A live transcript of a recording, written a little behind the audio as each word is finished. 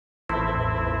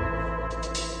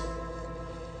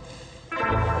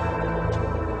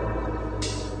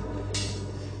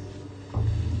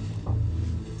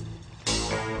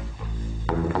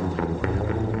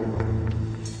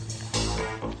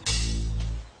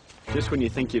Just when you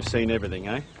think you've seen everything,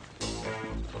 eh?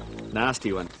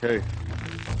 Nasty one, too.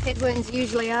 Head wounds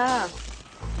usually are.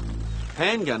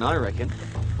 Handgun, I reckon.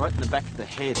 Right in the back of the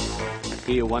head.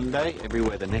 Here one day,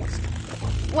 everywhere the next.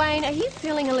 Wayne, are you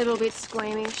feeling a little bit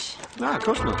squeamish? No, of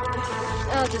course not.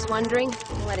 I was just wondering.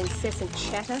 All that incessant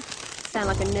chatter. Sound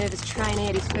like a nervous trainee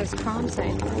at his first crime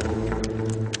scene.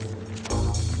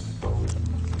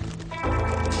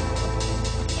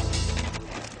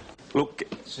 Look...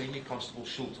 Senior Constable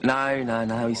Schultz.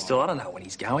 No, he's still... I don't know when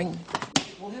he's going.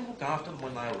 Well, he'll look after them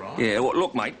when they arrive. Yeah, well,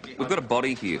 look, mate, we've got a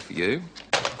body here for you.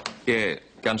 Yeah,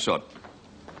 gunshot.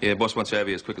 Yeah, boss wants you over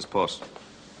here as quick as possible.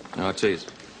 All right, cheers.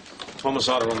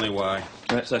 Homicide are on their way.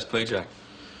 That's PJ.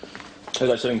 Who's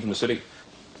they sitting from the city?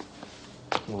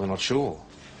 Well, they're not sure.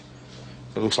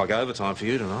 It looks like overtime for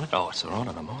you tonight. Oh, it's all right,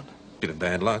 I don't mind. Bit of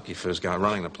bad luck. You first go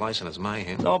running the place and it's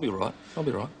mayhem. No, I'll be right.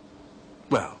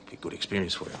 Well, be a good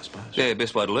experience for you, I suppose. Yeah,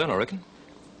 best way to learn, I reckon.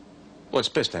 Well, it's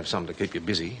best to have something to keep you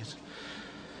busy. It's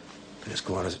been as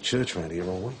quiet as a church round here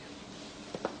all week.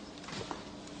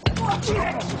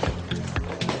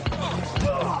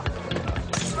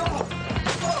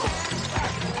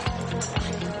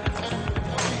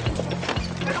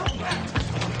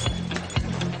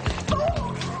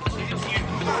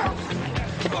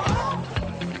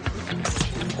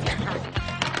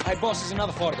 Hey, boss, there's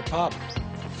another fight at the pub.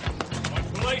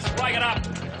 Police, break it up.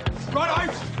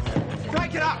 Righto!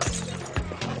 Break it up!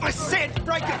 I said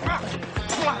break it up!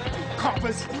 Bloody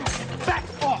coppers! Back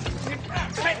off!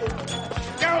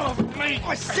 Get off me!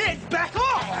 I said back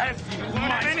off! Have you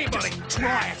let anybody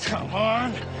Try it! Come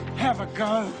on, have a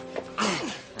go.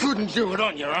 Couldn't do it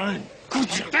on your own.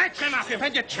 Could you? That's enough. You've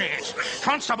had your chance.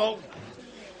 Constable.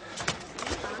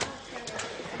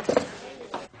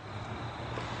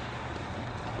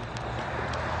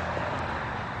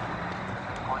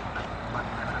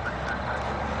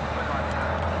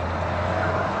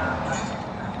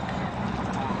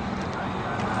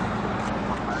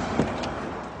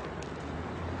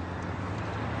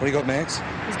 What do you got, Max?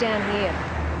 He's down here.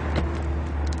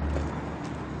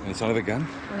 Any sign of a gun?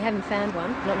 We haven't found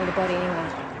one. Not with a body anyway.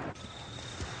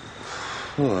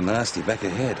 Oh, nasty back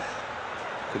of head.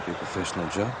 Could be a professional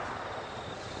job.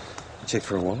 Check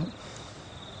for a wallet?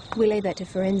 We leave that to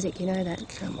forensic, you know that.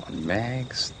 Come on,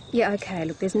 Max. Yeah, OK,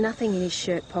 look, there's nothing in his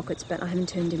shirt pockets, but I haven't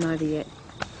turned him over yet.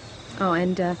 Oh,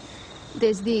 and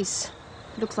there's this.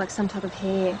 Looks like some type of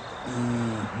hair.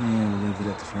 Yeah, we'll leave it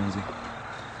at the forensic.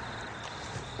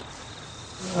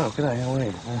 Oh, g'day, how are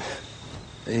you?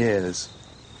 Yeah, there's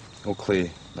all clear,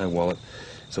 no wallet.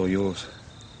 It's all yours.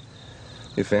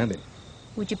 Who found him?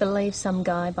 Would you believe some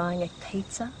guy buying a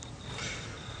pizza?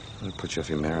 It'd put you off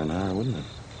your marinara, wouldn't it?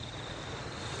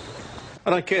 I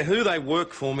don't care who they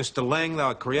work for, Mr. Lang. They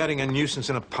were creating a nuisance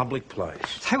in a public place.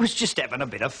 They was just having a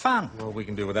bit of fun. Well, we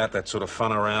can do without that sort of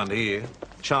fun around here.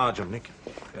 Charge them, Nick.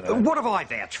 What have I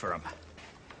vouched for them?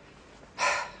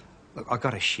 Look, I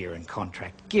got a shearing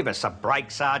contract. Give us a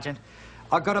break, Sergeant.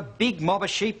 I got a big mob of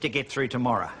sheep to get through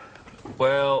tomorrow.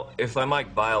 Well, if they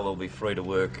make bail, they'll be free to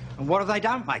work. And what if they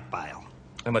don't make bail?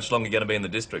 How much longer are you going to be in the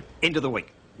district? End of the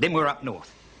week. Then we're up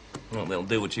north. Well, they'll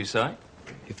do what you say.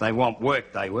 If they want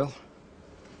work, they will.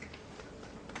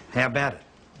 How about it?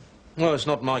 Well, it's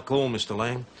not my call, Mr.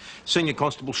 Lang. Senior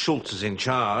Constable Schultz is in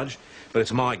charge, but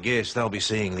it's my guess they'll be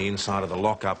seeing the inside of the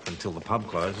lockup until the pub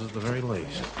closes at the very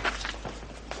least.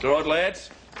 All right,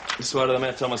 lads. This way to the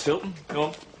Mount Thomas Hilton. Go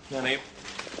on, down here.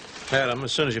 Adam,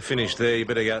 as soon as you finish there, you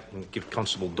better go out and give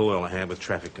Constable Doyle a hand with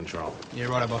traffic control. Yeah,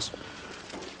 righto, boss.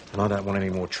 And I don't want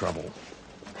any more trouble.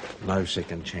 No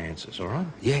second chances, all right?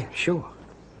 Yeah, sure.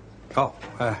 Oh,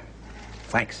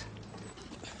 thanks.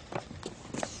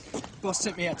 Boss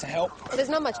sent me out to help. Well, there's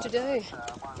not much to do.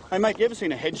 Hey, mate, you ever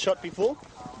seen a headshot before?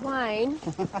 Wayne?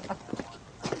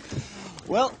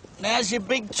 Well, now's your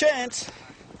big chance.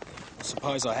 I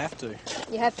suppose I have to.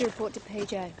 You have to report to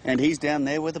PJ. And he's down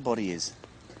there where the body is.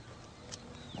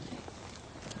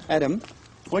 Adam,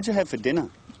 what'd you have for dinner?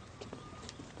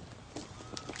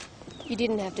 You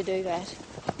didn't have to do that.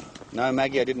 No,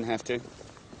 Maggie, I didn't have to.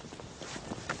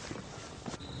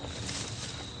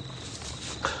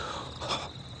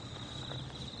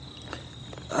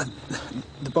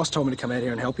 The boss told me to come out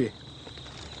here and help you.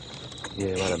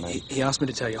 Yeah, righto, mate. He asked me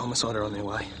to tell you homicide are on their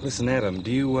way. Listen, Adam,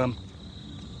 do you want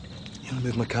to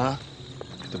move my car?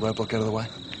 Get the roadblock out of the way?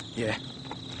 Yeah.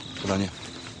 Good on you.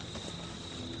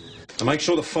 And make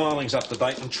sure the filing's up to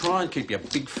date and try and keep your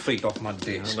big feet off my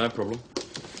desk. No problem.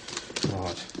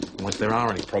 Right. Well, if there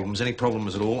are any problems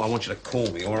at all, I want you to call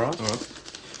me, all right? All right.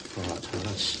 All right.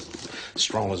 Well,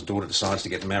 Stroller's daughter decides to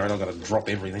get married, I've got to drop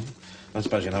everything. I don't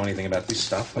suppose you know anything about this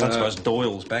stuff. I don't suppose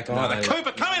Doyle's back either. No.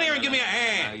 Cooper, come in here and give me a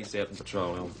hand! No, just out on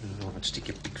patrol, Al. All right, stick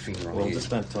your big finger on Well, here. just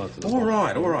don't tie it to the All bottom.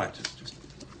 right, all right. Just...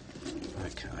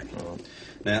 Okay. All right.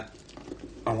 Now,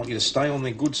 I want you to stay on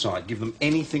their good side. Give them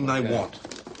anything they want.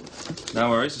 No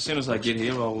worries. As soon as I get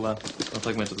here, I'll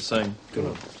take them out to the scene. Good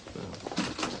on.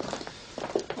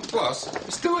 Boss,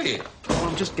 you're still here. Well,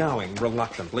 I'm just going,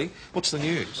 reluctantly. What's the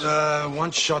news?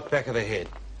 One shot back of the head.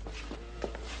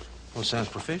 Well, sounds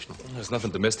professional. There's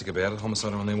nothing domestic about it.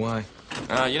 Homicide are on their way.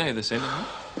 You know who they're sending, huh?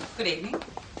 Good evening.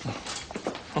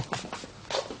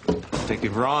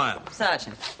 Detective Ryan.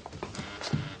 Sergeant.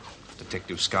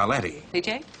 Detective Scarlatti.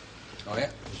 PJ? Oh, yeah?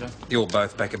 You're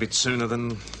both back a bit sooner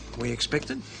than we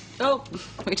expected. Oh,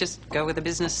 we just go where the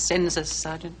business sends us,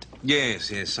 Sergeant.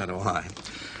 Yes, so do I.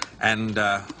 And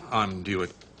I'm due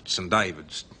at St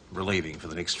David's, relieving for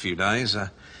the next few days.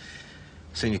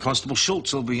 Senior Constable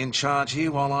Schultz will be in charge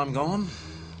here while I'm gone.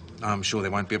 I'm sure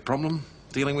there won't be a problem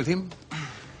dealing with him.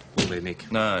 Will there, Nick?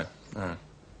 No.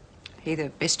 He the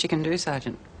best you can do,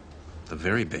 Sergeant. The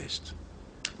very best.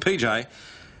 PJ,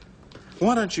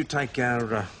 why don't you take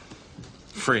our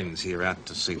friends here out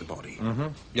to see the body? Mm-hmm.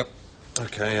 Yep.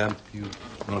 Okay, you want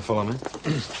to follow me?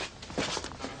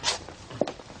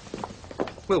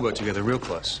 We'll work together real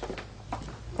close.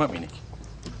 Won't we, Nick?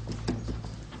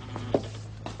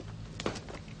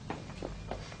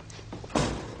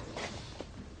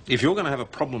 If you're going to have a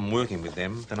problem working with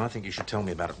them, then I think you should tell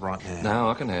me about it right now. No,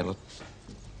 I can handle it.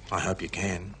 I hope you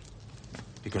can.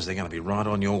 Because they're going to be right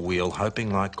on your wheel,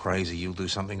 hoping like crazy you'll do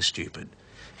something stupid.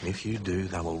 And if you do,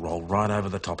 they will roll right over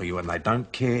the top of you, and they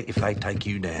don't care if they take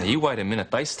you down. Now, you wait a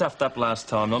minute. They stuffed up last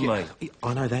time, not me.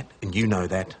 I know that, and you know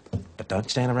that. But don't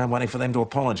stand around waiting for them to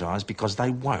apologise, because they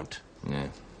won't. Yeah,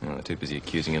 no, they're too busy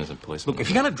accusing innocent policemen. Look, if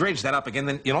you're going to dredge that up again,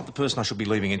 then you're not the person I should be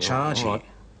leaving in charge all right.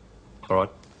 here. All right,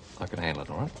 I can handle it,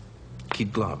 all right?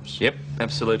 Kid gloves. Yep,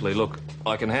 absolutely. Look,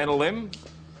 I can handle them.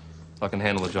 I can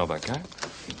handle the job, OK?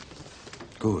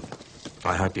 Good.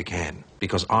 I hope you can,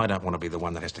 because I don't want to be the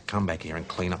one that has to come back here and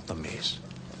clean up the mess.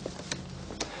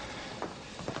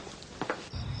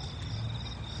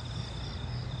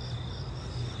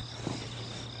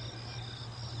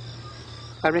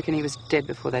 I reckon he was dead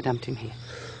before they dumped him here.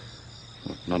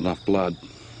 Not enough blood.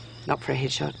 Not for a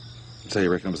headshot. So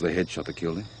you reckon it was the headshot that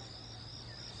killed him?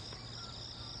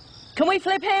 Can we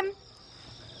flip him?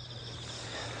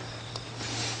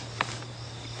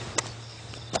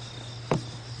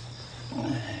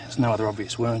 There's no other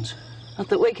obvious wounds. Not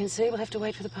that we can see. We'll have to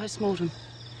wait for the post-mortem.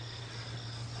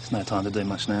 There's no time to do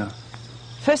much now.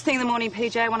 First thing in the morning,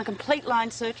 PJ, I want a complete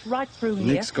line search right through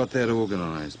here. Nick's got that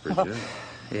organised, Bridget.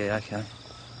 Yeah, OK.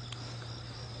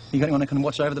 You got anyone that can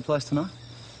watch over the place tonight?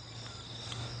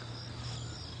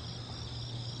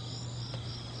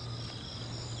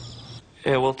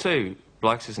 Yeah, well, 2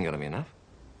 blokes isn't going to be enough.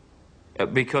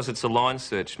 Because it's a line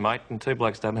search, mate, and 2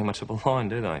 blokes don't have much of a line,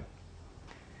 do they?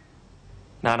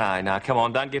 No, come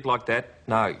on, don't get like that.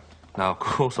 No, of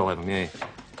course I'll have them, yeah.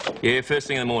 Yeah, first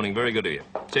thing in the morning, very good of you.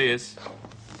 Cheers.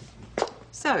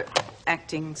 So,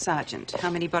 acting sergeant,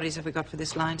 how many bodies have we got for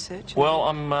this line search? Well,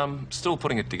 I'm still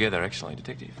putting it together, actually,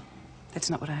 Detective. That's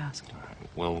not what I asked. All right,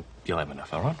 well, you'll have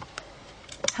enough, all right?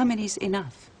 How many's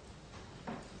enough?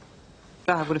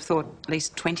 I would have thought at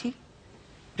least 20.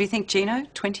 Do you think, Gino,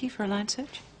 20 for a line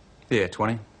search? Yeah,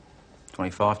 20.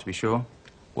 25 to be sure.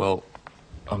 Well,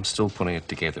 I'm still putting it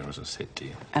together, as I said to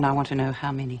you. And I want to know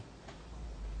how many.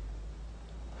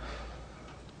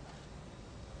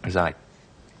 There's 8,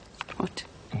 What?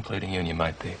 including you and your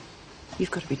mate there.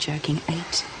 You've got to be joking.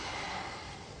 8?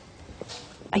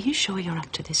 Are you sure you're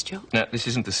up to this job? Now, this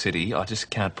isn't the city. I just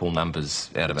can't pull numbers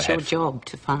out of a It's hat. your job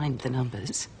to find the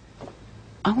numbers.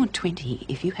 I want 20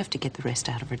 if you have to get the rest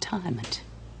out of retirement.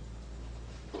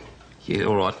 Yeah,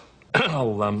 all right.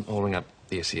 I'll ring up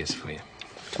the SES for you.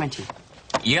 20.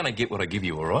 You're going to get what I give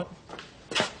you, all right?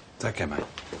 It's OK, mate.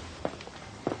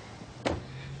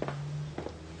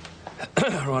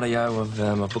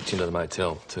 Rightio, I've booked you into the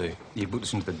motel, too. You booked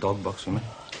us into the dog box for me.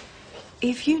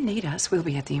 If you need us, we'll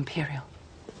be at the Imperial.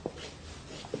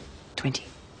 20.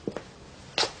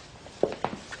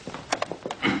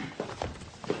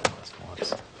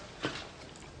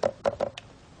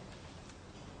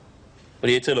 What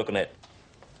are you two looking at?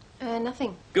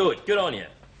 Nothing. Good on you.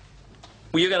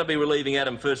 Well, you're going to be relieving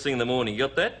Adam first thing in the morning. You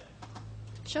got that?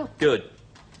 Sure. Good.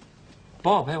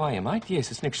 Bob, how are you, mate? Yes,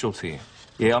 it's Nick Schultz here.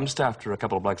 Yeah, I'm just after a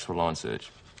couple of blokes for a line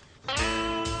search.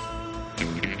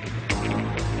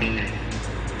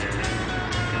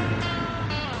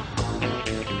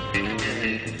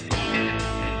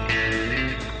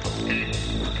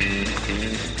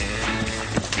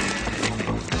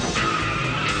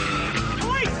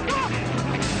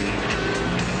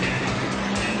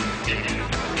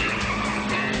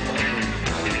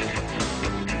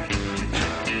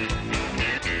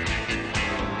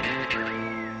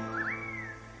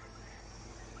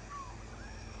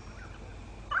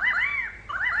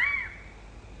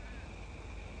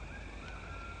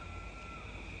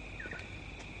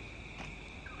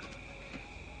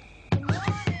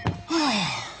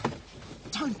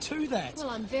 to that. Well,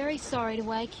 I'm very sorry to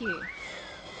wake you.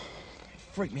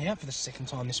 Freaked me out for the second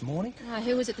time this morning.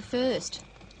 Who was it the first?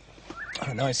 I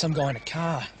don't know, some guy in a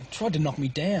car. He tried to knock me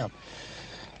down.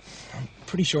 I'm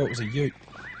pretty sure it was a ute.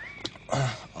 I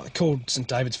called St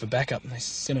David's for backup and they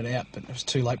sent it out, but it was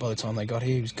too late by the time they got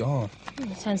here. He was gone.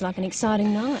 Sounds like an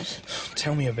exciting night.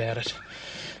 Tell me about it.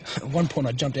 At one point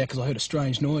I jumped out because I heard a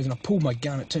strange noise and I pulled my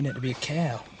gun. It turned out to be a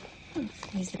cow.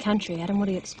 Here's the country, Adam. What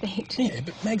do you expect? Yeah,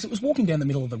 but Mags, it was walking down the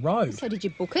middle of the road. So did you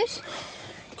book it?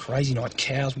 Crazy night.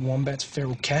 Cows, wombats,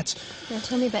 feral cats. Now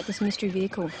tell me about this mystery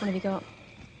vehicle. What have you got?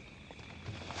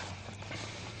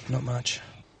 Not much.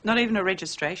 Not even a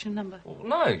registration number? Well,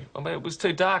 no. I mean, it was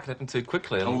too dark. It happened too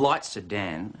quickly. A light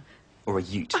sedan or a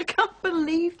ute? I can't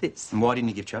believe this. And why didn't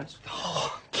you give chase?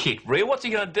 Kid, real? What's he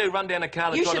going to do? Run down a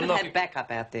car that You tried should to have knock had it? backup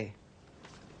out there.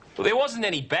 Well, there wasn't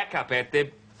any backup out there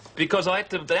because I had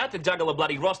to juggle the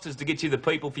bloody rosters to get you the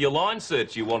people for your line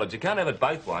search you wanted. You can't have it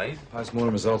both ways.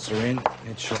 Post-mortem results are in.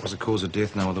 Headshot was the cause of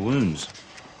death, no other wounds.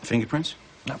 Fingerprints?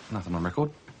 No, nothing on record.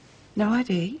 No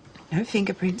ID, no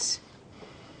fingerprints,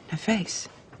 no face.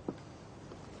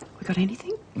 We got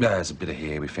anything? There's a bit of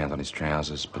hair we found on his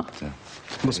trousers, but...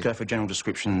 Let's go for a general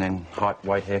description, then height,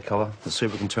 weight, hair colour. Let's see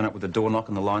if we can turn up with the door knock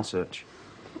and the line search.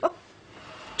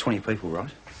 20 people, right?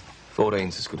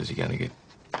 14's as good as you're going to get.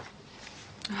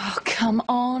 Oh, come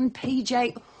on,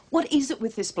 PJ. What is it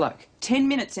with this bloke? 10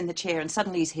 minutes in the chair and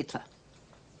suddenly he's Hitler.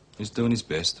 He's doing his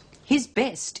best. His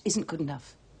best isn't good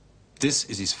enough. This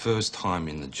is his first time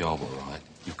in the job, all right?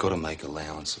 You've got to make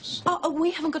allowances. Oh,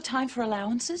 we haven't got time for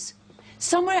allowances.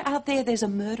 Somewhere out there's a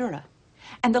murderer.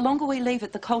 And the longer we leave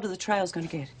it, the colder the trail's going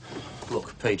to get.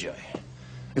 Look, PJ,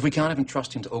 if we can't even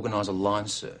trust him to organise a line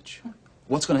search,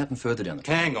 what's going to happen further down the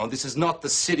track? Hang on, this is not the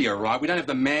city, all right? We don't have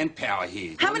the manpower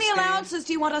here. How many allowances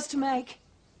do you want us to make?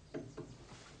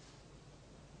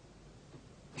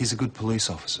 He's a good police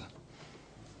officer.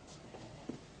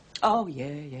 Oh,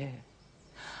 yeah.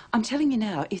 I'm telling you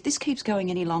now, if this keeps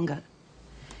going any longer,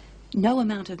 no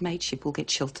amount of mateship will get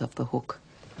Schultz off the hook.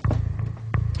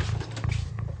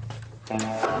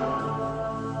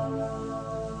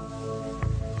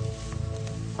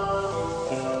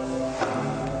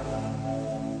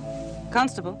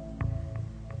 Constable,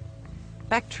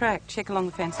 backtrack, check along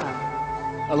the fence line.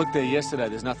 I looked there yesterday.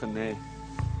 There's nothing there.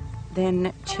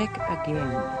 Then check again.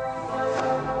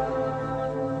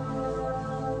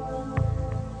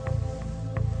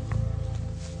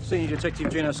 Senior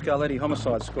Detective Gino Scarletti,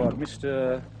 Homicide Squad.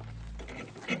 Mr...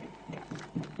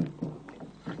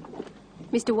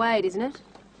 Mr. Wade, isn't it?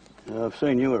 I've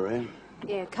seen you around.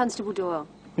 Yeah, Constable Doyle.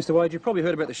 Mr. Wade, you probably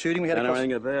heard about the shooting we had I don't know across...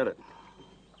 anything about it.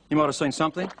 You might have seen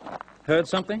something? Heard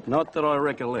something? Not that I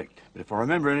recollect. But if I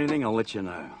remember anything, I'll let you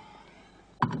know.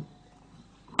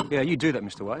 Yeah, you do that,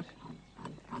 Mr. Wade.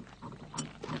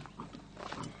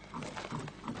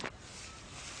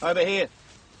 Over here.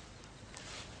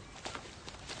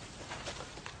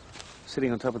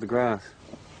 Sitting on top of the grass.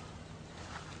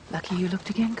 Lucky you looked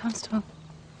again, Constable.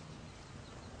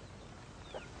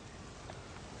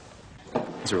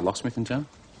 Is there a locksmith in town?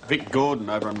 Vic Gordon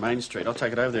over on Main Street. I'll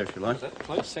take it over there if you like.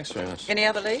 Please, thanks very much. Any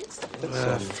other leads?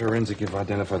 Forensic have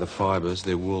identified the fibres.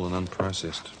 They're wool and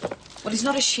unprocessed. Well, he's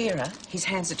not a shearer. His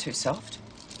hands are too soft.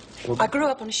 I grew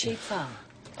up on a sheep farm.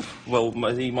 Well,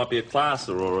 he might be a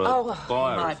classer or a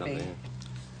buyer or might something. be.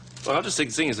 Well, I just think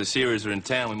seeing as the shearers are in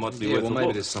town, we might be Yeah, worth well, a maybe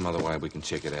look. there's some other way we can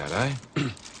check it out, eh?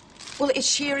 Well, it's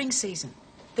shearing season.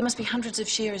 There must be hundreds of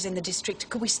shearers in the district.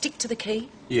 Could we stick to the key?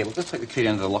 Yeah, well, let's take the key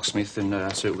down to the locksmith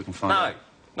and see what we can find out.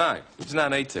 No, there's no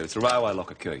need to. It's a railway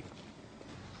locker key.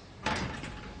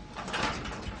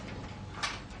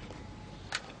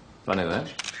 Funny that.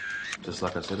 Just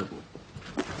like I said it would.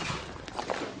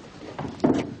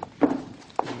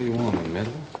 What do you want, a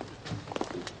medal?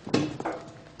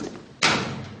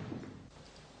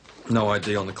 No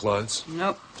ID on the clothes?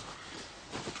 Nope,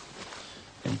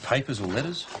 Any papers or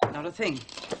letters? not a thing.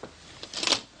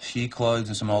 A few clothes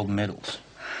and some old medals.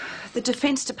 The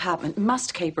Defence Department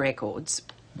must keep records.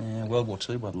 Yeah, World War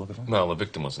II by the look of them. Well, the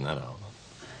victim wasn't that old.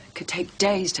 It could take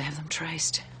days to have them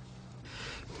traced.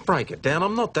 Break it down.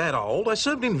 I'm not that old. I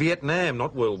served in Vietnam,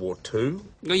 not World War II.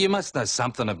 Well, you must know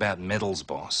something about medals,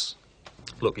 boss.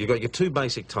 Look, you've got your two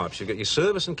basic types. You've got your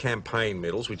service and campaign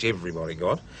medals, which everybody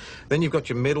got. Then you've got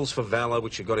your medals for valour,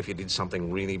 which you got if you did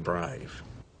something really brave.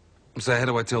 So how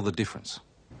do I tell the difference?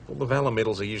 Well, the valour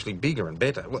medals are usually bigger and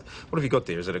better. What have you got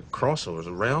there? Is it a cross or is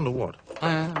it round or what? Oh,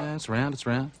 yeah, it's round, it's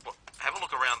round. Well, have a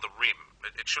look around the rim.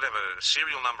 It should have a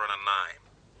serial number and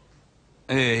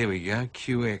a name. Yeah, here we go,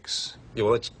 QX. Yeah,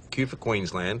 well, that's Q for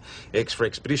Queensland, X for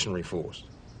Expeditionary Force.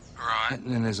 Right.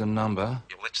 And then there's a number.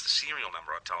 Yeah, well, that's the serial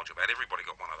number I told you about. Everybody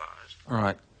got one of those. All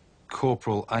right,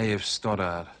 Corporal A.F.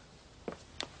 Stoddard.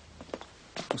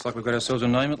 Looks like we've got ourselves a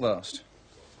name at last.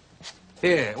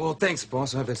 Yeah, well, thanks,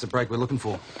 boss. I hope that's the break we're looking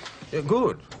for. Yeah,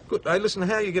 good. Good. Hey, listen,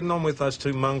 how are you getting on with those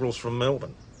two mongrels from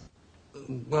Melbourne?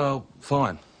 Well,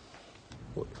 fine.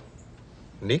 What?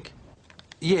 Nick?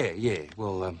 Yeah.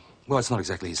 Well, it's not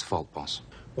exactly his fault, boss.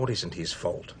 What isn't his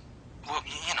fault? Well,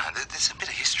 you know, there's a bit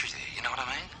of history there, you know what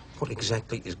I mean? What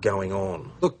exactly is going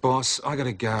on? Look, boss, I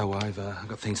gotta go over. I've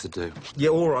got things to do. Yeah,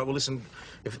 all right. Well, listen,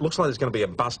 if it looks like there's going to be a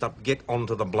bust-up, get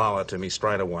onto the blower to me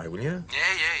straight away, will you?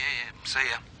 Yeah. See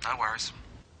ya. No worries.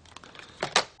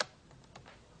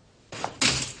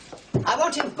 I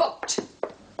want him booked.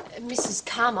 Mrs.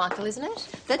 Carmichael, isn't it?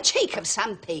 The cheek of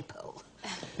some people.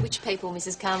 Which people,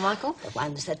 Mrs. Carmichael? The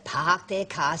ones that park their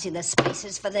cars in the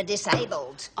spaces for the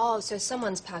disabled. Oh, so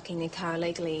someone's parking their car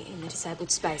illegally in the disabled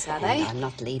space, are they? And I'm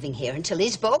not leaving here until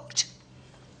he's booked.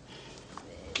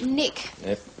 Nick.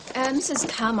 Yep. Mrs.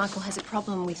 Carmichael has a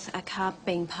problem with a car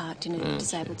being parked in a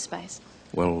disabled space.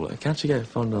 Well, can't you go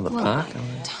find another park?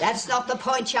 That's not the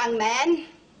point, young man.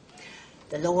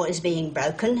 The law is being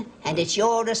broken, and it's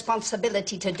your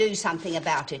responsibility to do something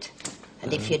about it.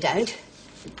 And if you don't,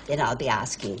 then I'll be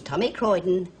asking Tommy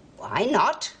Croydon, why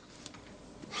not?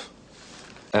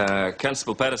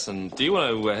 Constable Patterson, do you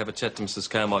want to have a chat to Mrs.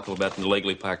 Carmichael about an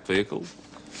illegally parked vehicle?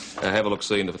 Have a look,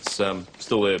 see if it's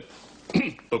still there.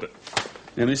 Book it.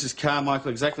 Now, Mrs. Carmichael,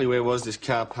 exactly where was this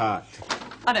car parked?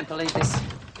 I don't believe this.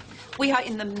 We are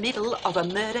in the middle of a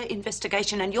murder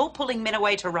investigation and you're pulling men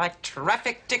away to write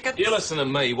traffic tickets? You listen to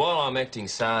me. While I'm acting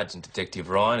Sergeant Detective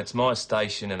Ryan, it's my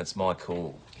station and it's my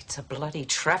call. It's a bloody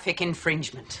traffic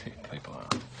infringement. People are.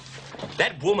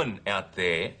 That woman out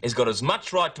there has got as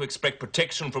much right to expect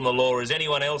protection from the law as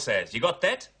anyone else has. You got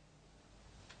that?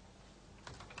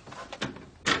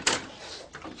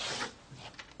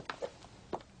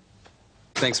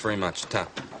 Thanks very much, Ta.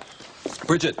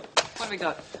 Bridget. What have we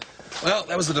got? Well,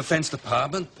 that was the Defence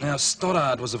Department. Now,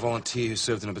 Stoddard was a volunteer who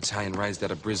served in a battalion raised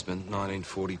out of Brisbane,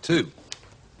 1942.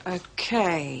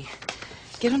 OK.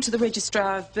 Get onto the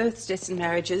Registrar of Births, Deaths and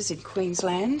Marriages in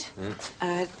Queensland.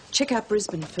 Check out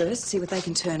Brisbane first, see what they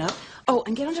can turn up. Oh,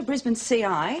 and get onto Brisbane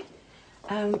CI.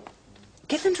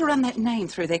 Get them to run that name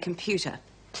through their computer.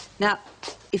 Now,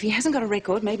 if he hasn't got a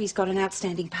record, maybe he's got an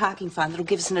outstanding parking fine that'll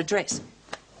give us an address.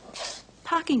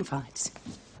 Parking fines.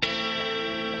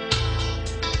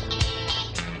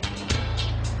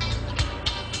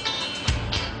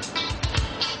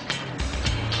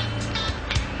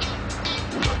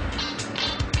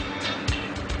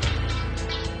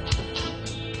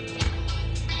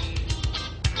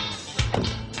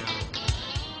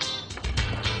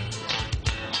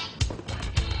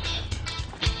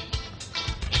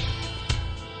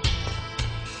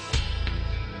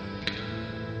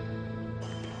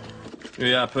 Here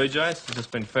we are, PJ. It's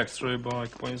just been faxed through by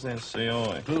Queensland CI.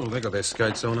 Oh, they got their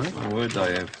skates on, eh? Oh, word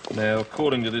they have. Now,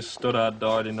 according to this, Stoddard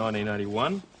died in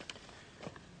 1981.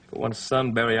 Got one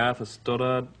son, Barry Arthur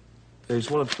Stoddard. He's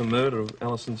wanted for murder of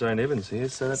Alison Jane Evans here,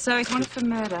 so that's... So he's wanted for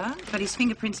murder, but his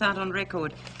fingerprints aren't on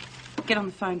record. Get on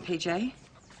the phone, PJ.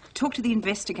 Talk to the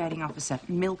investigating officer.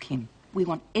 Milk him. We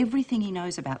want everything he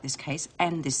knows about this case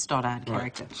and this Stoddard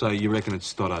character. Right. So you reckon it's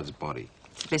Stoddard's body?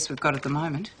 Best we've got at the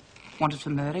moment. Wanted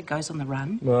for murder, goes on the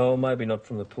run. Well, maybe not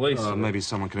from the police. Maybe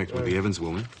someone connected with the Evans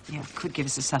woman. Yeah, could give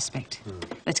us a suspect.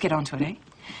 Let's get on to it, eh?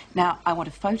 Now, I want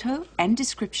a photo and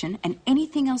description and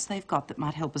anything else they've got that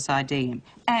might help us ID him.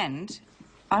 And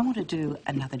I want to do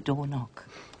another door knock.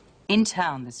 In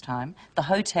town this time, the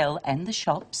hotel and the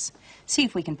shops. See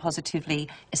if we can positively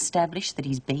establish that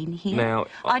he's been here. Now...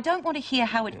 I don't want to hear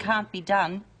how it can't be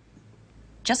done.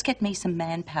 Just get me some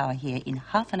manpower here in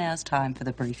half an hour's time for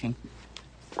the briefing.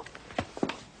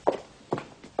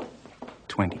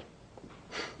 20.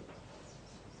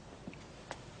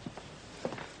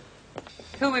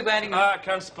 Who are we waiting on?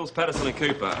 Constables Patterson and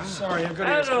Cooper. Sorry, I've got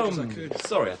to as quick as I could.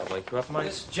 Sorry I had to wake you up, mate.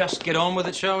 Let's just get on with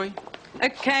it, shall we?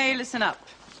 OK, listen up.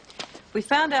 We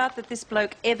found out that this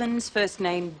bloke Evans, first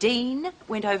name Dean,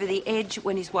 went over the edge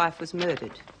when his wife was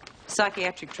murdered.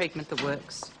 Psychiatric treatment that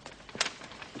works.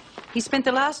 He spent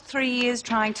the last 3 years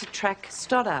trying to track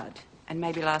Stoddard. And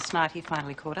maybe last night he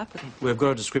finally caught up with him. We've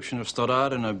got a description of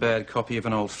Stoddard and a bad copy of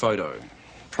an old photo.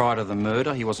 Prior to the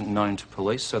murder, he wasn't known to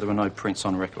police, so there were no prints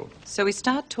on record. So we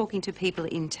start talking to people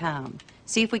in town.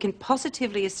 See if we can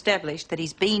positively establish that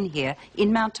he's been here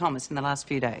in Mount Thomas in the last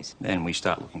few days. Then we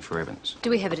start looking for evidence. Do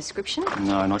we have a description?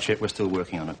 No, not yet. We're still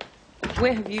working on it.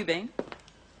 Where have you been?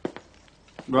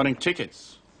 Writing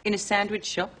tickets. In a sandwich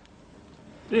shop?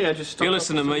 Yeah, just... You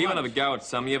listen to me. You want to have a go at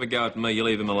some, you have a go at me, you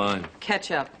leave him alone.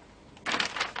 Catch up.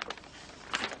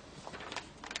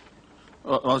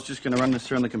 I was just going to run this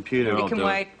through on the computer. You can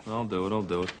wait. I'll do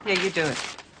it. Yeah, you do it.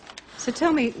 So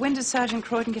tell me, when does Sergeant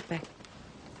Croydon get back?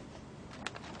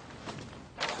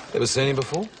 Ever seen him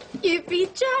before? You'd be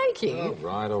joking. All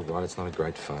right. It's not a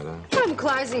great photo. From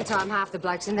closing time, half the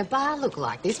blokes in the bar look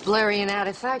like this, blurry and out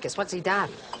of focus. What's he done?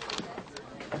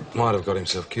 Might have got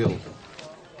himself killed.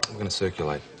 I'm going to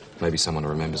circulate. Maybe someone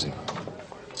remembers him.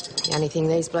 The only thing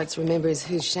these blokes remember is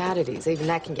whose shout it is. Even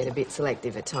that can get a bit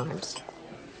selective at times.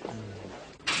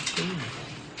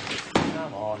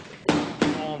 Come on.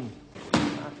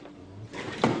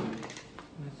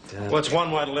 Well, it's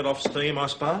one way to let off steam, I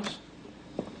suppose.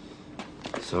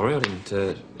 Sorry, I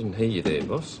didn't hear you there,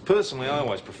 boss. Personally, I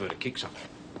always prefer to kick something.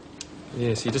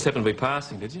 Yes, you just happened to be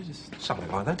passing, did you?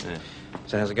 Something like that. Yeah.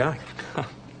 So how's it going?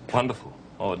 Wonderful.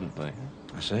 I wouldn't be.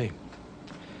 I see.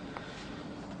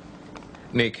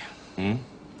 Nick.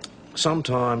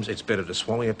 Sometimes it's better to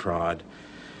swallow your pride,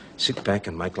 sit back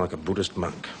and make like a Buddhist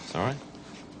monk. Sorry?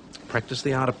 Practice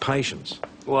the art of patience.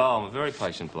 Well, I'm a very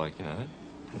patient bloke, you know.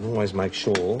 And always make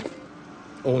sure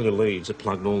all your leads are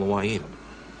plugged all the way in.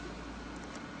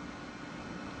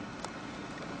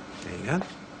 There you go.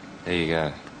 There you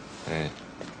go. Yeah.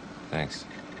 Thanks.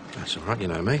 That's all right, you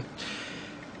know me.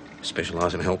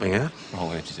 Specialise in helping out. I'll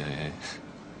let you do, yeah.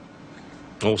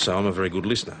 Also, I'm a very good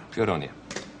listener. Good on you.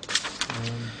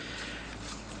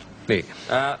 Nick.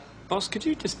 Boss, could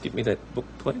you just give me that book,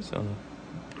 please, on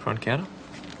the front counter?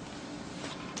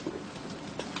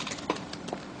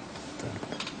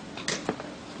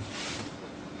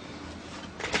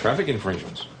 Traffic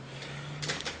infringements.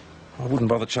 I wouldn't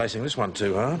bother chasing this one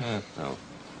too hard. No.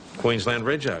 Queensland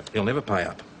Rego. He'll never pay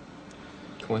up.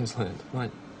 Queensland,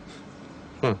 mate.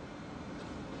 Huh.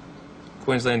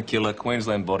 Queensland killer,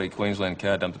 Queensland body, Queensland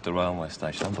car dumped at the railway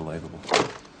station. Unbelievable.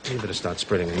 You better start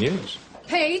spreading the news.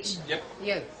 Peach? Yep.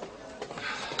 You.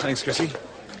 Thanks, Chrissy.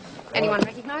 Anyone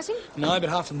recognise him? No, but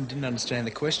half of them didn't understand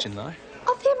the question, though.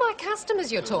 Oh, they're my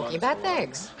customers you're talking about,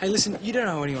 thanks. Hey, listen, you don't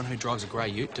know anyone who drives a grey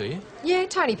ute, do you? Yeah,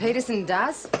 Tony Peterson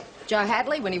does. Joe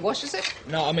Hadley when he washes it.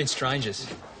 No, I mean strangers.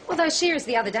 Well, those shearers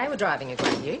the other day were driving a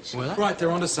grey ute. Were they? Right,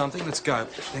 they're onto something. Let's go.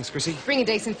 Thanks, Chrissy. Bring a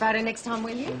decent photo next time,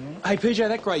 will you? Hey, PJ,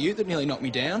 that grey ute that nearly knocked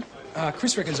me down,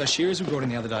 Chris reckons those shearers we brought in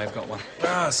the other day have got one.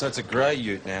 Ah, so it's a grey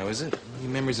ute now, is it?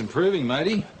 Your memory's improving,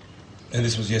 matey. And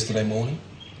this was yesterday morning?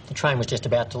 The train was just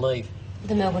about to leave.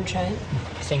 The Melbourne train?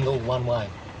 Single, one way.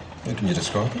 How can you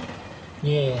describe it?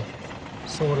 Yeah,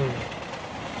 sort of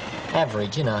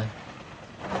average, you know.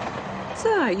 So,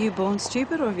 are you born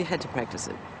stupid or have you had to practice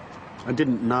it? I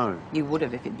didn't know. You would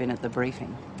have if you'd been at the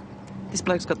briefing. This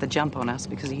bloke's got the jump on us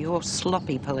because of your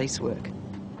sloppy police work.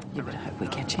 You better hope we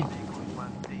catch him.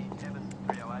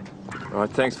 All right,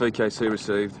 thanks, VKC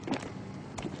received.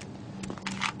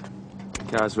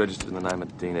 Car's registered in the name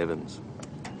of Dean Evans.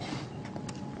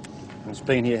 It's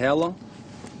been here how long?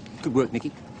 Good work,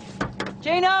 Nicky.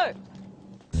 Gino!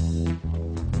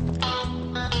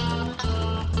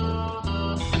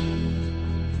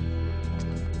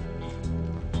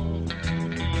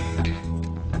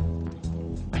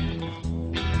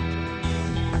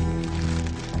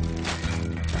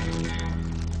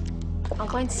 I'm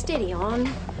going steady on.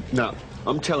 No,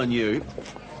 I'm telling you,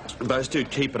 those two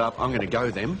keep it up, I'm going to go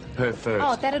them, her first.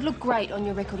 Oh, that'd look great on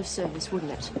your record of service,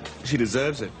 wouldn't it? She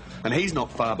deserves it. And he's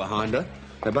not far behind her.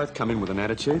 They both come in with an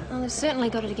attitude. Oh, they've certainly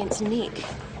got it against Nick.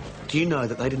 Do you know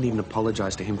that they didn't even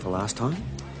apologise to him for last time?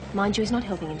 Mind you, he's not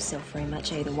helping himself very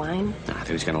much either, Wayne. I think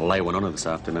he's going to lay one on her this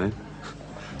afternoon.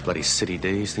 Bloody city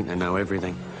D's think they know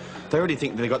everything. They already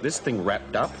think they got this thing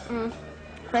wrapped up.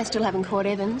 They still haven't caught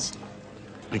Evans.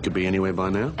 He could be anywhere by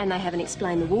now. And they haven't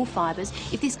explained the wool fibres.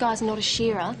 If this guy's not a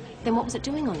shearer, then what was it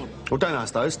doing on him? Well, don't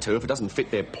ask those two. If it doesn't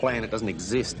fit their plan, it doesn't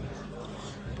exist.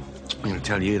 I'm going to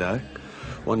tell you, though,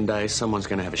 one day someone's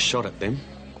going to have a shot at them.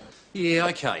 Yeah,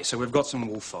 OK, so we've got some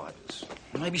wool fibres.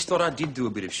 Maybe Stoddart did do a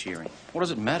bit of shearing. What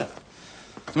does it matter?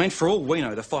 I mean, for all we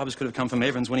know, the fibres could have come from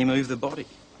Evans when he moved the body.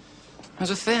 There's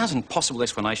 1,000 possible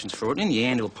explanations for it, and in the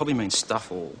end, it'll probably mean stuff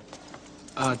all.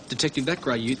 Detective, that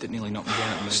grey ute that nearly knocked me down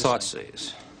at the motor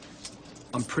Sightseers.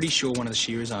 I'm pretty sure one of the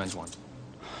shearers owns one.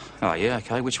 Oh, yeah,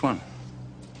 OK, which one?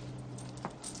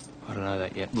 I don't know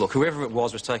that yet. Look, whoever it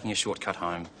was taking a shortcut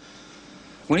home.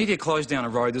 Whenever you close down a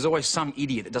road, there's always some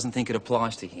idiot that doesn't think it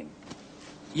applies to him.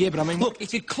 Yeah, but I mean... Look,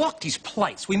 if you'd clocked his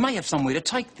plates, we may have somewhere to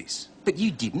take this. But you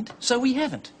didn't, so we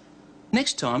haven't.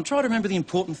 Next time, try to remember the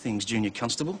important things, Junior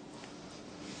Constable.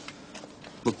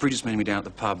 Look, Bridget's meeting me down at the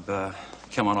pub.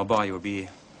 Come on, I'll buy you a beer.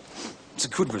 It's a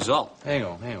good result. Hang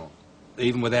on.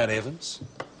 Even without Evans?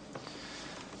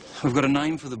 We've got a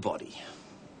name for the body,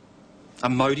 a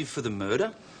motive for the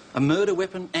murder, a murder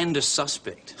weapon and a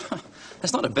suspect.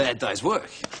 That's not a bad day's work.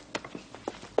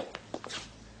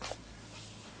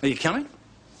 Are you coming?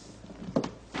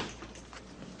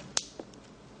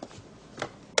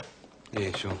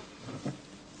 Yeah, sure.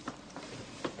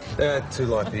 2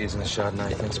 light beers and a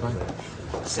Chardonnay, thanks, mate.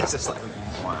 Sounds just like...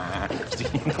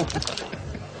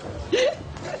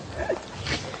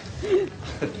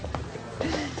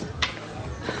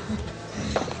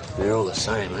 They're all the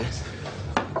same, eh?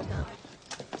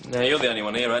 Now, you're the only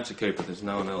one here, aren't you, Cooper? There's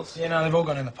no one else. Yeah, no, they've all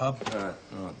gone in the pub. All right,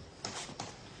 all right.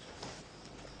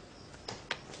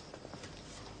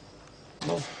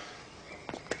 Well,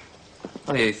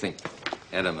 what do you think,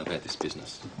 Adam, about this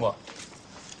business? What?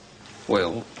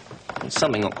 Well, there's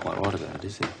something not quite right about it,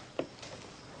 is there?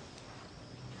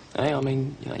 Hey, I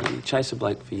mean, you know, you chase a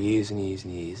bloke for years and years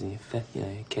and years, and you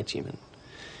catch him and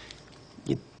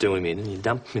you do him in and you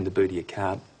dump him in the boot of your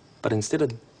car, but instead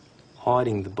of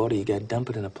hiding the body, you go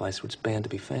dump it in a place where it's bound to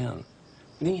be found.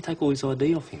 And then you take all his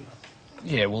ID off him.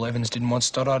 Yeah, well, Evans didn't want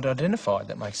Stoddard identified.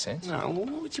 That makes sense. No, well,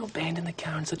 why would you abandon the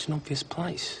car in such an obvious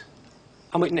place?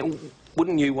 I mean, now,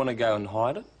 wouldn't you want to go and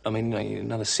hide it? I mean, you know,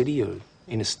 another city or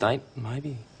interstate,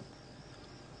 maybe.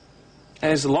 And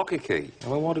there's a locker key. I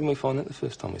mean, why didn't we find that the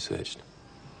first time we searched?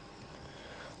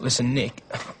 Listen, Nick,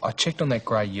 I checked on that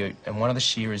grey ute, and one of the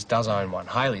shearers does own one.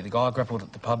 Haley, the guy I grappled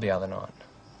at the pub the other night.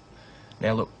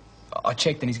 Now, look, I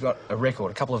checked and he's got a record,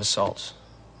 a couple of assaults.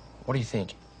 What do you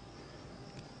think?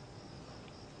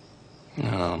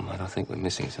 No, mate, I think we're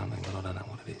missing something, but I don't know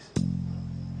what it is.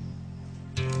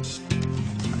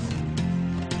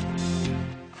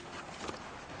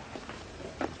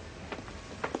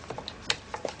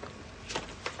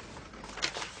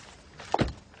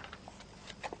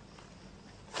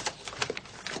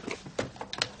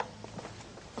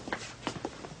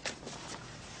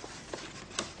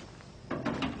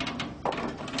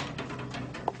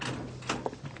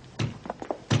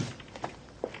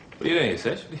 What are you doing here,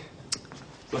 Sash?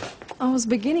 I was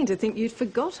beginning to think you'd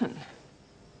forgotten.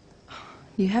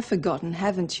 You have forgotten,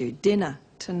 haven't you? Dinner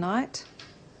tonight?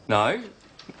 No.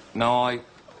 No,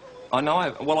 I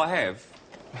know well, I have.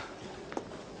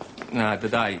 No, the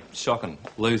day, shocking.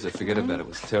 Loser, forget about it. It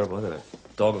was terrible, wasn't it?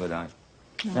 Dog of a day.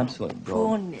 Oh, Absolute dog.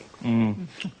 poor Nick.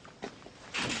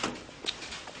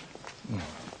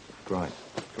 Great,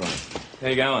 great. How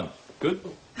you going? Good?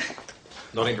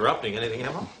 Not interrupting anything,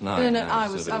 am I? No, No, I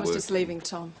it's was a bit of work. just leaving,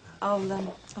 Tom. I'll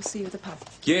see you at the pub.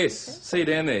 Yes, see you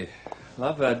down there.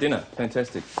 Love dinner.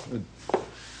 Fantastic. Good.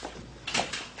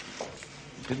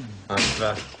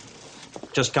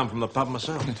 I've just come from the pub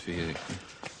myself. Good for you.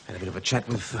 Had a bit of a chat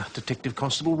with Detective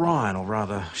Constable Ryan, or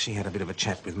rather, she had a bit of a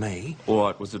chat with me. All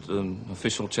right, was it an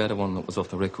official chat or one that was off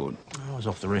the record? I was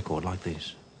off the record like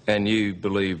this. And you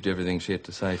believed everything she had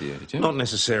to say to you, did you? Not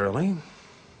necessarily,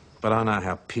 but I know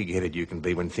how pig-headed you can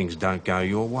be when things don't go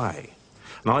your way.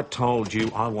 And I told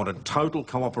you I wanted total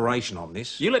cooperation on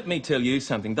this. You let me tell you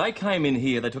something. They came in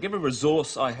here, they took every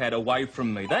resource I had away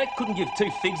from me. They couldn't give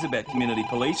 2 figs about community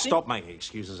policing. Stop making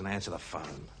excuses and answer the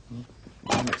phone.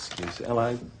 No excuse.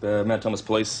 Hello, Mount Thomas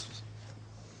Police.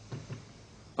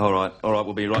 All right,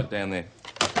 we'll be right down there.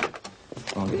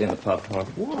 I'll get down the pub. All right.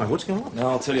 Why? What's going on? No,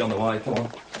 I'll tell you on the way. Come on.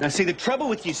 Now, see, the trouble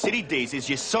with you city D's is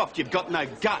you're soft, you've got no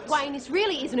guts. Wayne, this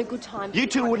really isn't a good time. You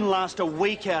two wouldn't last a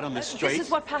week out on the street. This is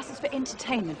what passes for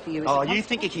entertainment for you, is Oh, it not? you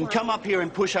think you can come up here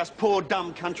and push us poor,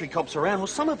 dumb country cops around? Well,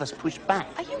 some of us push back.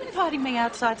 Are you inviting me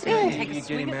outside so you can take a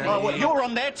swing at me? Oh, well, you're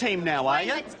on their team now, are you?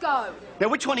 Let's go. Now,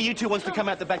 which one of you two wants to come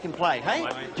out the back and play, hey?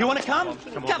 Do you want to come?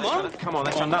 Come on. Come on,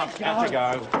 that's enough. Got to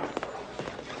go.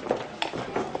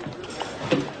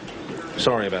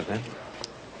 Sorry about that.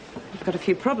 You've got a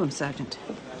few problems, Sergeant.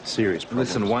 Serious problems.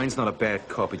 Listen, Wayne's not a bad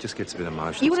cop. He just gets a bit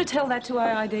emotional. You want to tell that to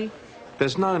AID?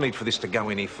 There's no need for this to go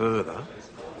any further.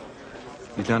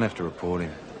 You don't have to report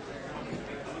him.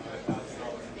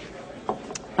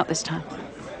 Not this time.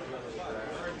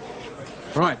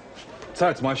 Right. So,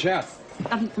 it's my shout.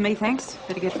 Nothing for me, thanks.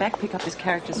 Better get back, pick up this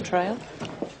character's trail.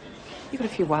 You've got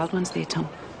a few wild ones there, Tom.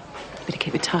 Better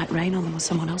keep a tight rein on them or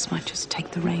someone else might just take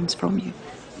the reins from you.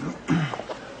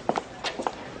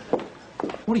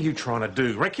 What are you trying to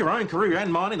do? Wreck your own career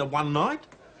and mine in the one night?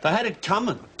 They had it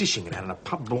coming. Dishing it out in a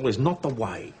pub brawl is not the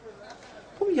way.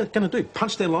 What are you going to do?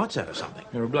 Punch their lights out or something?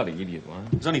 You're a bloody idiot, Wayne.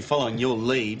 He's only following your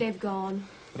lead. They've gone.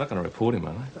 We're not going to report him,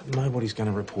 are they? Nobody's going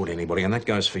to report anybody, and that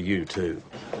goes for you, too.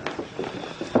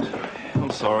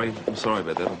 I'm sorry. I'm sorry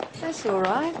about that. That's all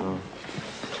right. Oh.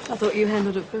 I thought you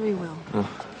handled it very well. Oh,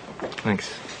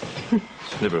 thanks.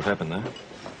 Never have happened, though.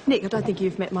 Nick, I don't think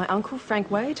you've met my uncle, Frank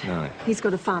Wade. No. He's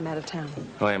got a farm out of town.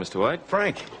 Hi, Mr. Wade.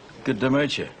 Frank, good to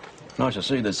meet you. Nice to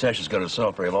see that Sash has got a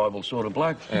self-reliable sort of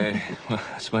bloke. Well,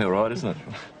 it's me all right, isn't it?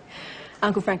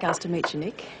 Uncle Frank asked to meet you,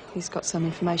 Nick. He's got some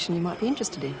information you might be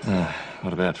interested in.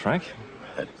 What about Frank?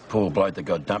 That poor bloke that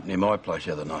got dumped near my place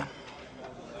the other night.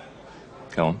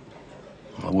 Go on.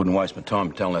 I wouldn't waste my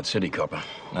time telling that city copper.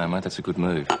 No, mate, that's a good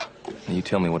move. Now, you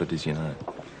tell me what it is you know.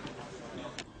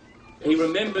 He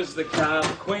remembers the car, the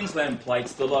Queensland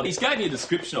plates, the lot. He's gave me a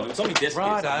description of it. It's on my desk.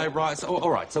 Right. So, all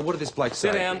right. So what did this bloke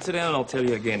say? Sit down, and I'll tell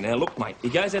you again. Now, look, mate, he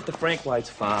goes out to Frank Wade's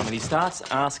farm and he starts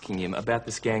asking him about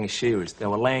this gang of shearers. They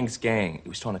were Lang's gang. He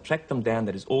was trying to track them down.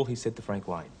 That is all he said to Frank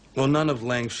Wade. Well, none of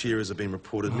Lang's shearers have been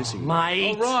reported missing.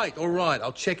 Mate! All right.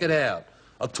 I'll check it out.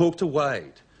 I'll talk to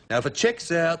Wade. Now, if it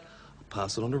checks out, I'll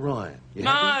pass it on to Ryan. You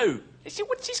happy? No!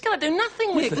 She's going to do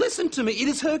nothing with Nick, it. listen to me. It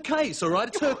is her case, all right?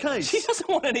 It's her case. She doesn't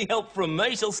want any help from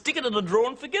me. She'll stick it in a drawer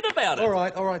and forget about it.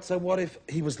 All right. So what if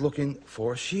he was looking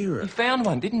for a shearer? He found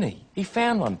one, didn't he? He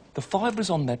found one. The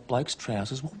fibres on that bloke's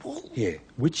trousers were wool. Yeah,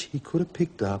 which he could have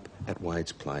picked up at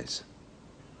Wade's place.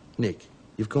 Nick,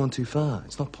 you've gone too far.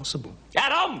 It's not possible.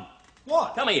 Adam!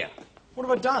 What? Come here. What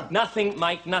have I done? Nothing,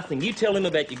 mate, nothing. You tell him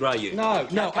about your grey ute. No,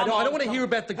 I don't want to hear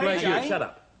about the grey Hey, ute. Jay. Shut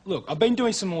up. Look, I've been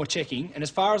doing some more checking, and as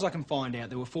far as I can find out,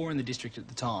 there were 4 in the district at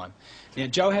the time. Now,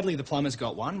 Joe Hadley, the plumber's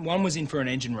got one. One was in for an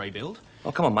engine rebuild.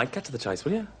 Oh, come on, mate, cut to the chase,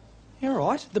 will you? Yeah, all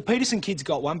right. The Peterson kid's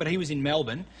got one, but he was in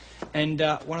Melbourne, and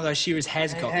one of those shearers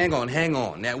has got one. Hang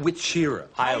on. Now, which shearer?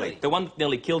 Haley, the one that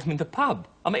nearly killed him in the pub.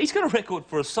 I mean, he's got a record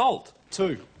for assault.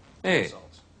 2. Yeah.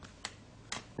 Assaults.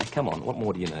 Now, come on, what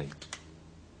more do you need?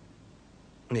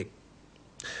 Nick,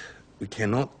 we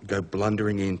cannot go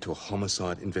blundering into a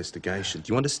homicide investigation.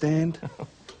 Do you understand?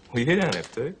 Well, you don't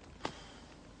have to.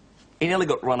 He nearly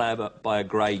got run over by a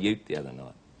grey ute the other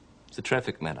night. It's a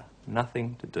traffic matter.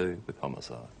 Nothing to do with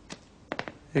homicide.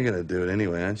 You're going to do it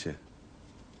anyway, aren't you?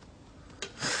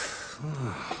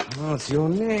 Oh, it's your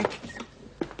neck.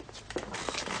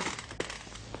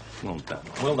 Well done.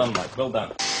 Well done, mate. Well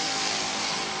done.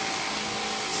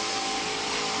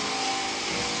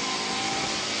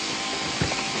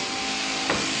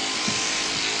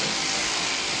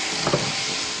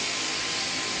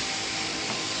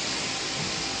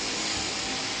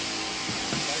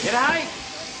 G'day.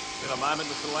 In a moment,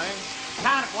 Mr. Lang.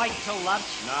 Can't wait till lunch.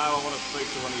 No, I want to speak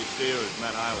to one of your steerers,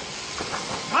 Matt Haley.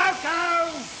 Coco!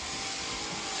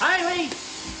 Haley!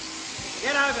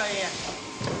 Get over here.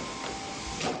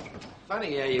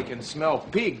 Funny how you can smell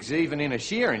pigs even in a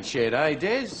shearing shed, eh,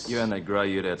 Des? You own that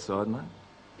grey ute outside, mate?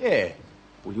 Yeah.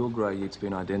 Well, your grey ute's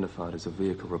been identified as a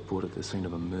vehicle reported at the scene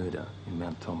of a murder in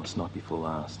Mount Thomas night before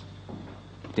last.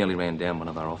 Nearly ran down one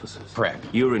of our officers. Crap.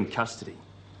 You were in custody.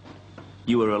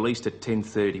 You were released at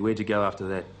 10:30. Where'd you go after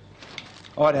that?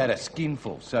 I'd had a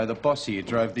skinful, so the boss here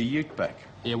drove the ute back.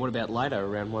 Yeah, what about later,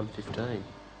 around 1:15?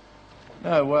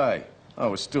 No way. I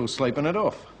was still sleeping it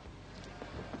off.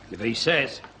 If he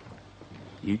says.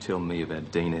 You tell me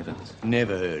about Dean Evans.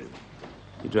 Never heard of him.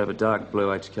 He drove a dark blue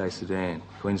HK sedan,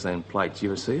 Queensland plates. You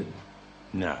ever see it?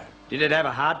 No. Did it have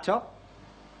a hard top?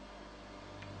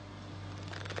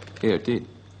 Yeah, it did.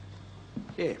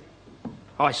 Yeah.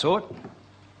 I saw it.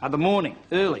 Other morning,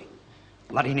 early.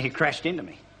 Bloody near crashed into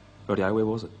me. Rightio, where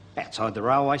was it? Outside the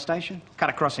railway station. Cut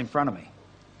across in front of me.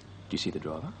 Did you see the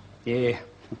driver? Yeah.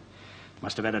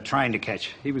 Must have had a train to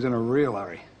catch. He was in a real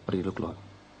hurry. What did he look like?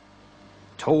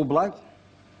 Tall bloke.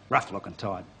 Rough-looking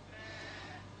type.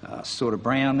 Sort of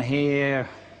brown hair.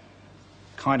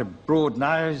 Kind of broad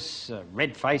nose.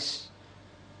 Red face.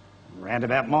 Round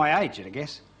about my age, I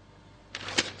guess.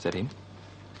 Is that him?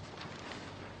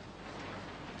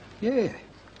 Yeah.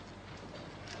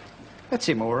 That's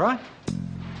him, all right.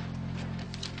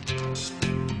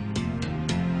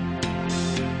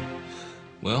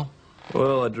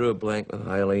 Well, I drew a blank with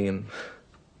Haley, and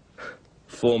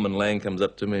Foreman Lang comes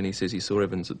up to me and he says he saw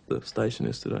Evans at the station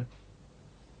yesterday.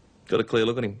 Got a clear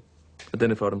look at him.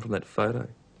 Identified him from that photo.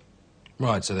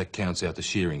 Right, so that counts out the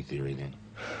shearing theory then?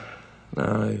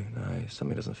 No,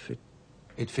 something doesn't fit.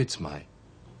 It fits, mate.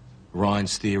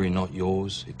 Ryan's theory, not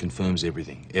yours. It confirms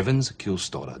everything. Evans kills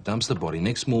Stoddart, dumps the body.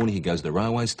 Next morning, he goes to the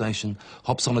railway station,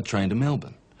 hops on a train to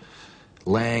Melbourne.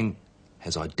 Lang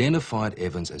has identified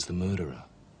Evans as the murderer.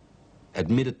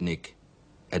 Admit it, Nick.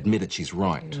 Admit it, she's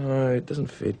right. No, it doesn't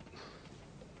fit.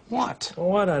 What?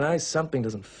 Oh, I don't know. Something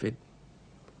doesn't fit.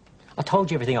 I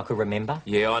told you everything I could remember.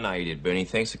 Yeah, I know you did, Bernie.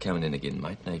 Thanks for coming in again,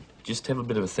 mate. Now, just have a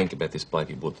bit of a think about this bloke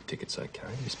who bought the tickets, OK?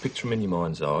 Just picture him in your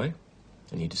mind's eye,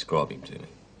 and you describe him to me.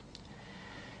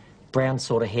 Brown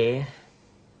sort of hair,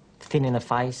 thin in the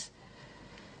face,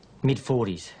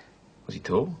 mid-40s. Was he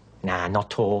tall? Nah, not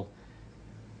tall.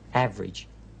 Average.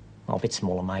 Oh, a bit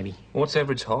smaller, maybe. What's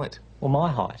average height? Well,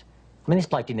 my height. I mean, this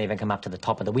bloke didn't even come up to the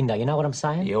top of the window, you know what I'm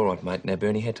saying? Yeah, all right, mate. Now,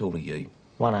 Bernie, how tall are you?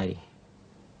 180.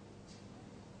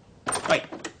 Hey!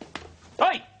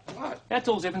 Hey! What? How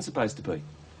tall's Evan supposed to be?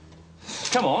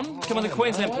 Come on, the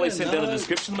Queensland Police sent out a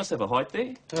description. They must have a height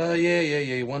there.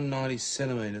 Yeah, 190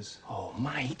 centimetres. Oh,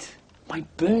 mate,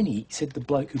 Bernie said the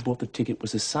bloke who bought the ticket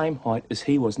was the same height as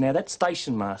he was. Now, that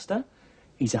station master,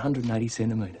 he's 180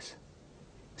 centimetres.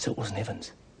 So it wasn't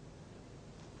Evans.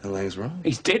 The Lang's wrong.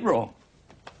 He's dead wrong.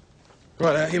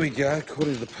 Right, here we go.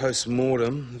 According to the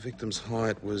post-mortem, the victim's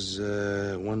height was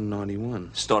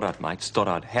 191. Stoddard, mate,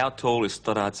 Stoddard. How tall is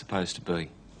Stoddard supposed to be?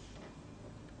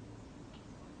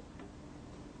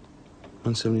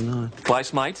 179.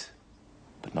 Close, mate,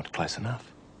 but not close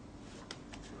enough.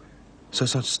 So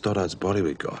it's not Stoddard's body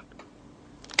we got.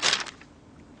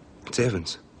 It's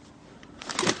Evans.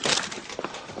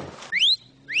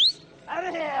 Out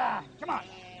of here! Come on!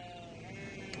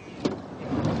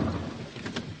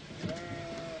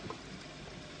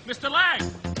 Mr. Lang!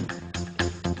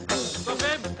 Stop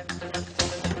him!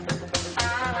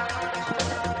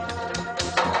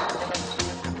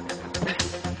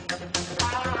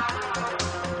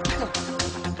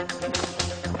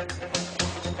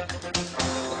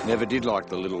 Never did like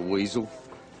the little weasel.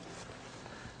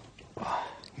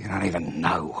 You don't even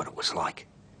know what it was like.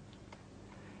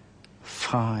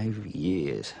 5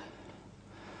 years.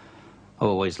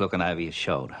 Always looking over your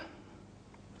shoulder.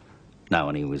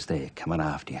 Knowing he was there, coming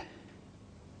after you.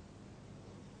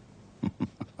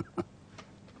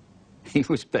 He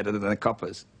was better than the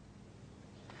coppers.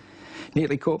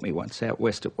 Nearly caught me once, out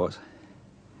west it was.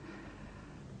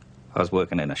 I was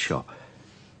working in a shop.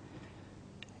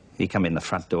 He come in the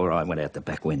front door, I went out the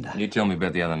back window. You tell me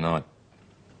about the other night.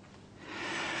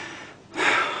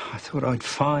 I thought I'd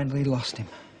finally lost him.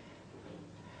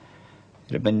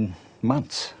 It had been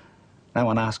months. No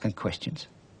one asking questions.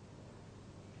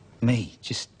 Me,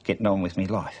 just getting on with me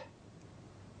life.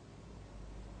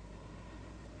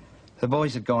 The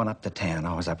boys had gone up to town.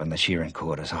 I was up in the shearing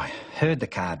quarters. I heard the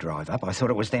car drive up. I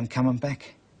thought it was them coming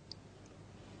back.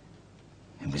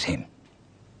 It was him.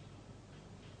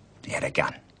 He had a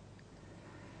gun.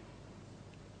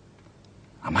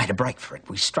 I made a break for it.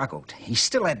 We struggled. He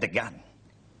still had the gun.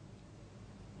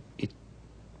 It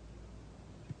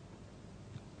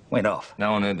went off.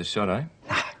 No one heard the shot, eh?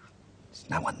 No. There's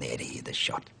no one there to hear the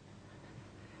shot.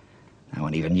 No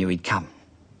one even knew he'd come.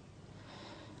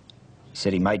 He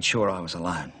said he made sure I was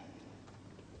alone.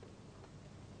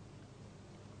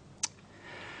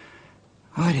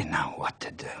 I didn't know what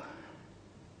to do.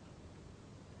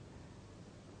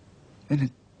 Then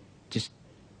it just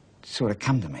sort of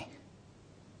come to me.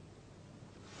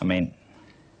 I mean,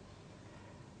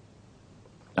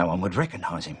 no one would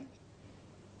recognise him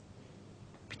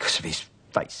because of his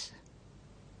face.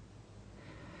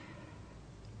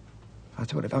 I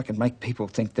thought if I could make people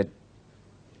think that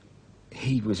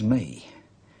he was me,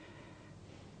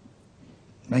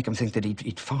 make them think that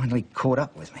he'd finally caught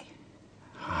up with me.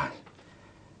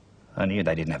 I knew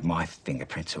they didn't have my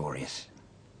fingerprints or his.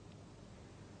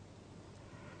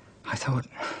 I thought...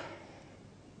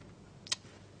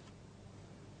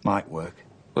 might work.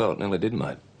 Well, it nearly did,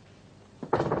 mate.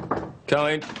 Come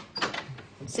in.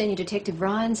 Senior Detective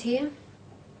Ryan's here.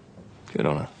 Good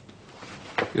on her.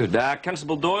 Good.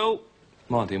 Constable Doyle,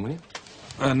 mind him, will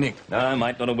you? Nick. No,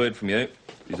 mate, not a word from you.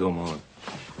 He's all mine.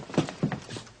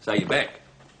 So you're back?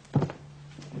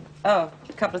 Oh,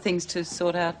 a couple of things to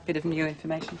sort out, bit of new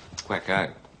information.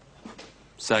 Quacko.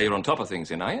 So you're on top of things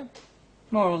then, are you?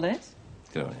 More or less.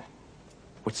 Good on you.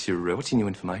 What's your new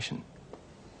information?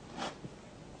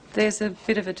 There's a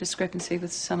bit of a discrepancy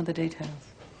with some of the details.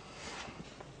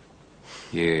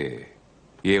 Yeah.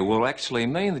 Yeah, well, actually,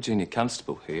 me and the junior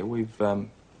constable here, we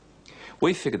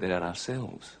figured that out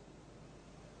ourselves.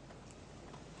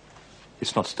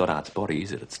 It's not Stoddard's body,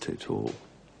 is it? It's too tall.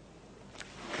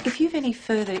 If you've any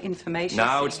further information...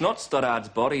 No, it's not Stoddard's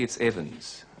body, it's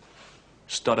Evans.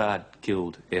 Stoddard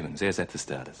killed Evans. How's that for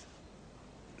starters?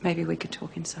 Maybe we could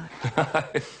talk inside.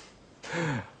 I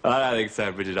don't think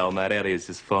so, Bridget, old mate. Out here is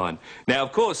just fine. Now,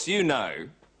 of course, you know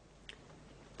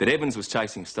that Evans was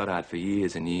chasing Stoddard for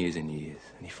years and years and years,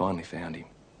 and he finally found him.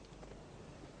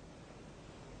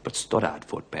 But Stoddard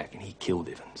fought back and he killed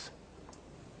Evans.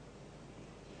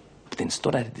 But then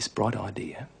Stoddard had this bright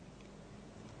idea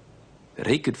that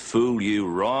he could fool you,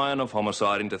 Ryan of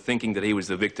Homicide, into thinking that he was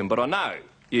the victim. But I know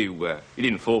you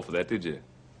didn't fall for that, did you?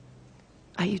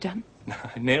 Are you done? No,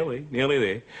 nearly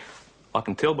there. I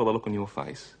can tell by the look on your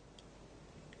face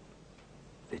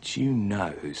that you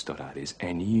know who Stoddard is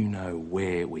and you know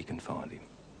where we can find him.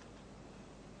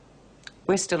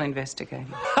 We're still investigating.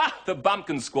 Ha! The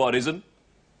Bumpkin Squad isn't.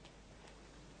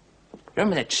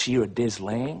 Remember that shearer Des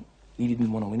Lang you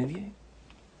didn't want to interview?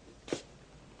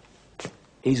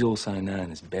 He's also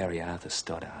known as Barry Arthur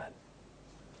Stoddard.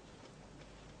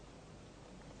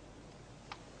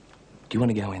 Do you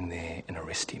want to go in there and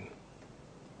arrest him?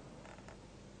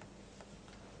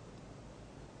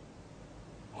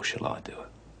 Or shall I do it?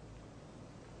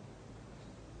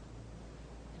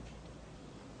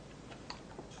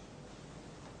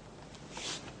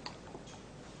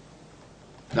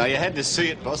 No, you had to see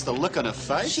it, boss. The look on her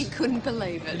face. She couldn't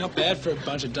believe it. Not bad for a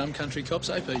bunch of dumb country cops,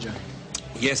 eh, PJ?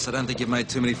 Yes, I don't think you've made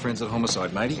too many friends at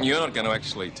homicide, matey. You're not going to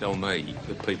actually tell me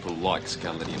that people like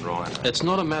Scully and Ryan. It's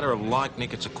not a matter of like,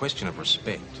 Nick. It's a question of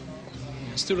respect.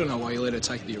 I still don't know why you let her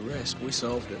take the arrest. We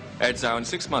solved it. Edzo, in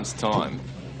 6 months' time,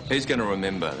 he's going to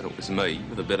remember that it was me,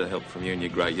 with a bit of help from you and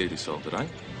your grey ute, who solved it, eh?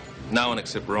 No one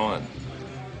except Ryan.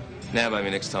 Now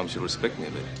maybe next time she'll respect me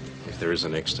a bit. If there is a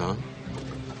next time.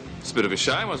 It's a bit of a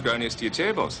shame I was growing used to your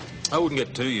chair, boss. I wouldn't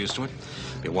get too used to it.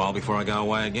 Be a while before I go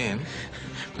away again.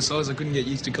 Besides, I couldn't get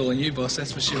used to calling you boss,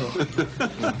 that's for sure.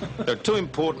 There are two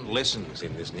important lessons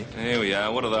in this, Nick. Here we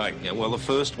are. What are they? Yeah, well, the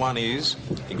first one is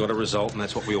you got a result, and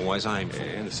that's what we always aim for.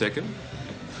 Yeah, and the second?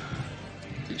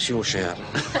 It's your shout.